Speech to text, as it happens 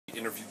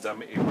interviewed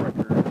them a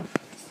record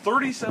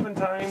 37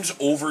 times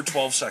over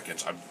 12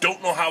 seconds. I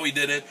don't know how he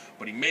did it,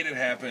 but he made it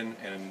happen,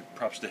 and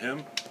props to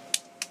him.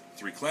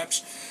 3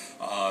 claps.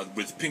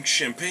 With Pink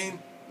Champagne.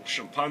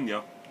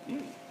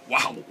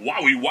 Wow,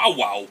 wowie, wow,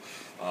 wow.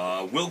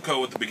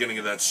 Wilco at the beginning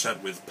of that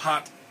set with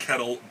Pot,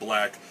 Kettle,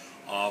 Black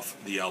off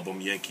the album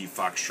Yankee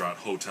Foxtrot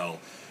Hotel,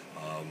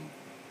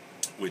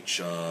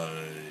 which,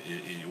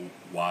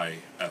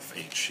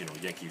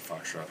 YFH, Yankee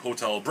Foxtrot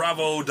Hotel,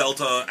 Bravo,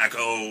 Delta,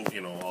 Echo,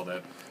 all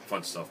that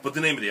fun stuff. But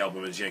the name of the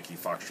album is Yankee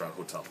Foxtrot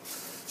Hotel.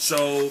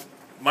 So,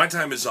 my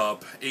time is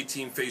up,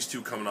 18 Phase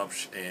 2 coming up,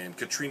 and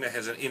Katrina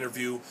has an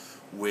interview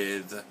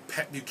with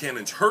Pat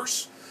Buchanan's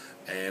Hearse.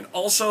 And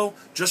also,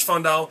 just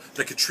found out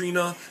that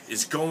Katrina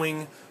is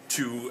going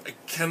to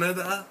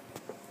Canada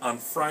on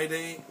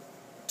Friday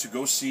to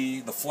go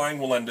see the Flying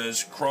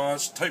Melendez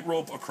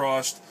tightrope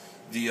across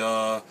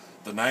the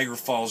Niagara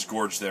Falls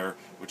Gorge there,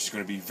 which is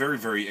going to be very,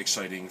 very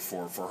exciting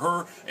for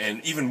her,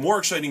 and even more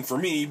exciting for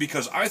me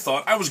because I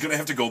thought I was going to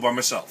have to go by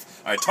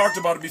myself. I talked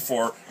about it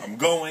before. I'm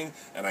going,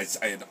 and I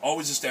had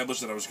always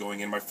established that I was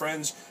going, and my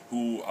friends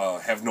who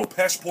have no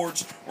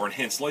passports or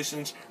enhanced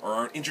license or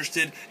aren't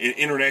interested in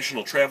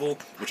international travel,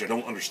 which I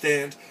don't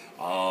understand,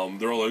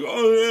 they're all like,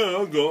 oh yeah,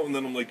 I'll go, and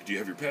then I'm like, do you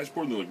have your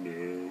passport? And they're like, no,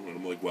 and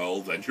I'm like,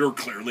 well, then you're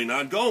clearly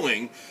not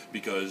going,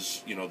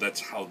 because,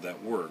 that's how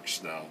that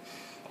works now.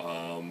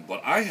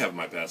 But I have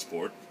my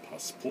passport,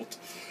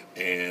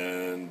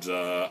 and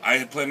I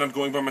had planned on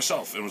going by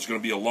myself. It was going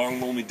to be a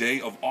long, lonely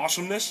day of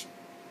awesomeness,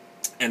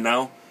 and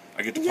now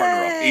I get to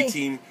partner up.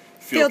 18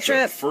 field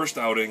trip, first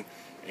outing,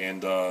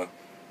 and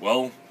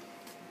well,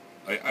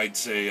 I'd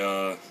say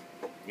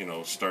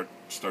start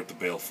the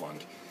bail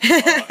fund.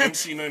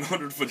 MC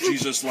 900 for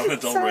Jesus, Lana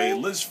Del Rey,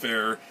 Liz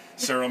Phair,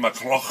 Sarah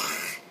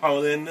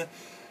McLachlan.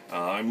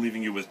 I'm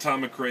leaving you with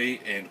Tom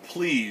McRae, and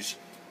please.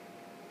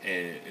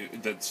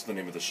 That's the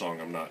name of the song.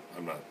 I'm not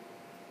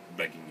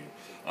begging you.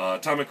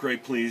 Tom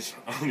McRae, please,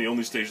 on the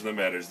only station that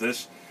matters.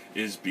 This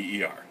is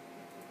BER.